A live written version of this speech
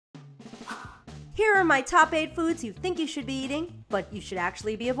Here are my top 8 foods you think you should be eating, but you should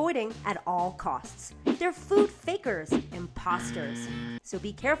actually be avoiding at all costs. They're food fakers, imposters. So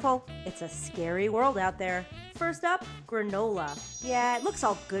be careful, it's a scary world out there. First up, granola. Yeah, it looks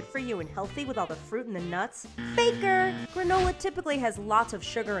all good for you and healthy with all the fruit and the nuts. Faker! Granola typically has lots of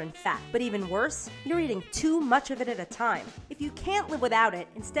sugar and fat, but even worse, you're eating too much of it at a time. If you can't live without it,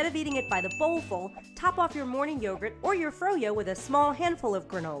 instead of eating it by the bowlful, top off your morning yogurt or your froyo with a small handful of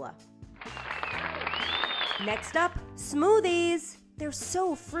granola. Next up, smoothies. They're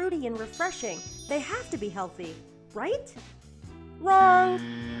so fruity and refreshing. They have to be healthy, right? Wrong.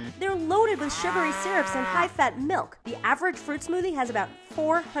 They're loaded with sugary syrups and high-fat milk. The average fruit smoothie has about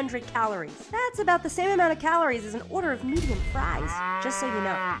 400 calories. That's about the same amount of calories as an order of medium fries, just so you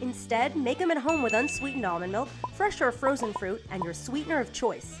know. Instead, make them at home with unsweetened almond milk, fresh or frozen fruit, and your sweetener of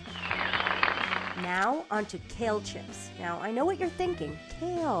choice. Now, onto kale chips. Now, I know what you're thinking.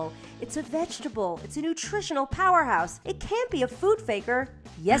 Kale. It's a vegetable. It's a nutritional powerhouse. It can't be a food faker.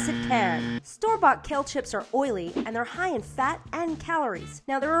 Yes, it can. Store-bought kale chips are oily, and they're high in fat and calories.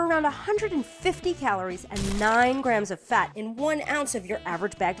 Now, there are around 150 calories and 9 grams of fat in 1 ounce of your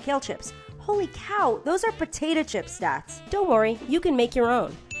average bagged kale chips. Holy cow, those are potato chip stats. Don't worry, you can make your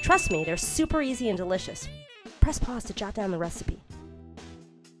own. Trust me, they're super easy and delicious. Press pause to jot down the recipe.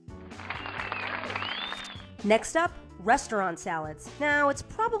 Next up, restaurant salads. Now, it's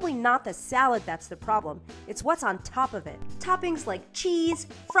probably not the salad that's the problem. It's what's on top of it. Toppings like cheese,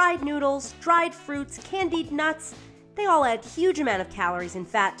 fried noodles, dried fruits, candied nuts, they all add huge amount of calories and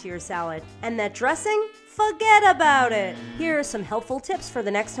fat to your salad. And that dressing? Forget about it! Here are some helpful tips for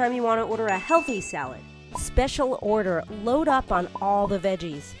the next time you want to order a healthy salad. Special order, load up on all the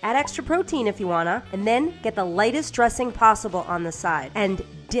veggies. Add extra protein if you wanna, and then get the lightest dressing possible on the side. And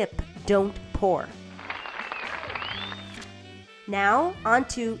dip, don't pour. Now,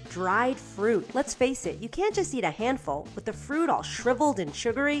 onto dried fruit. Let's face it, you can't just eat a handful. With the fruit all shriveled and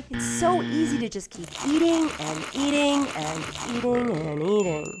sugary, it's so easy to just keep eating and eating and eating and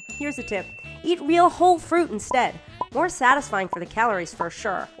eating. Here's a tip. Eat real whole fruit instead. More satisfying for the calories for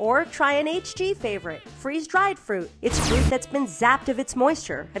sure. Or try an HG favorite, freeze-dried fruit. It's fruit that's been zapped of its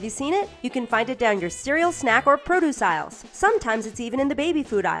moisture. Have you seen it? You can find it down your cereal, snack, or produce aisles. Sometimes it's even in the baby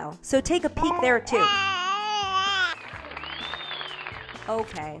food aisle, so take a peek there too.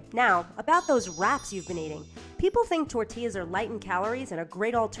 Okay, now, about those wraps you've been eating. People think tortillas are light in calories and a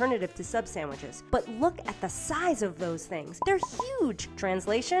great alternative to sub sandwiches. But look at the size of those things. They're huge.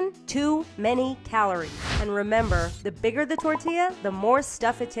 Translation? Too many calories. And remember, the bigger the tortilla, the more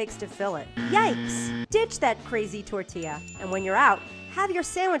stuff it takes to fill it. Yikes! Ditch that crazy tortilla. And when you're out, have your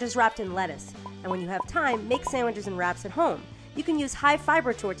sandwiches wrapped in lettuce. And when you have time, make sandwiches and wraps at home. You can use high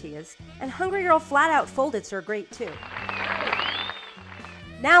fiber tortillas, and Hungry Girl flat out foldeds are great too.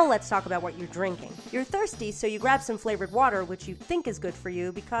 Now let's talk about what you're drinking. You're thirsty, so you grab some flavored water, which you think is good for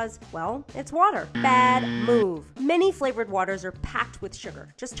you because, well, it's water. Bad move. Many flavored waters are packed with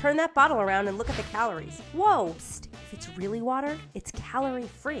sugar. Just turn that bottle around and look at the calories. Whoa! Psst. If it's really water, it's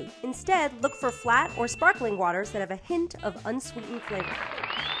calorie-free. Instead, look for flat or sparkling waters that have a hint of unsweetened flavor.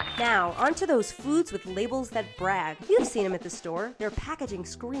 Now, onto those foods with labels that brag. You've seen them at the store. Their packaging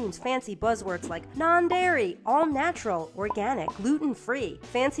screams fancy buzzwords like non-dairy, all-natural, organic, gluten-free.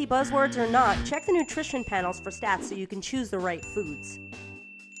 Fancy buzzwords or not, check the nutrition panels for stats so you can choose the right foods.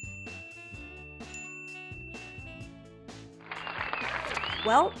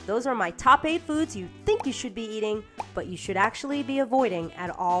 Well, those are my top 8 foods you think you should be eating, but you should actually be avoiding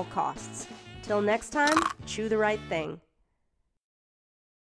at all costs. Till next time, chew the right thing.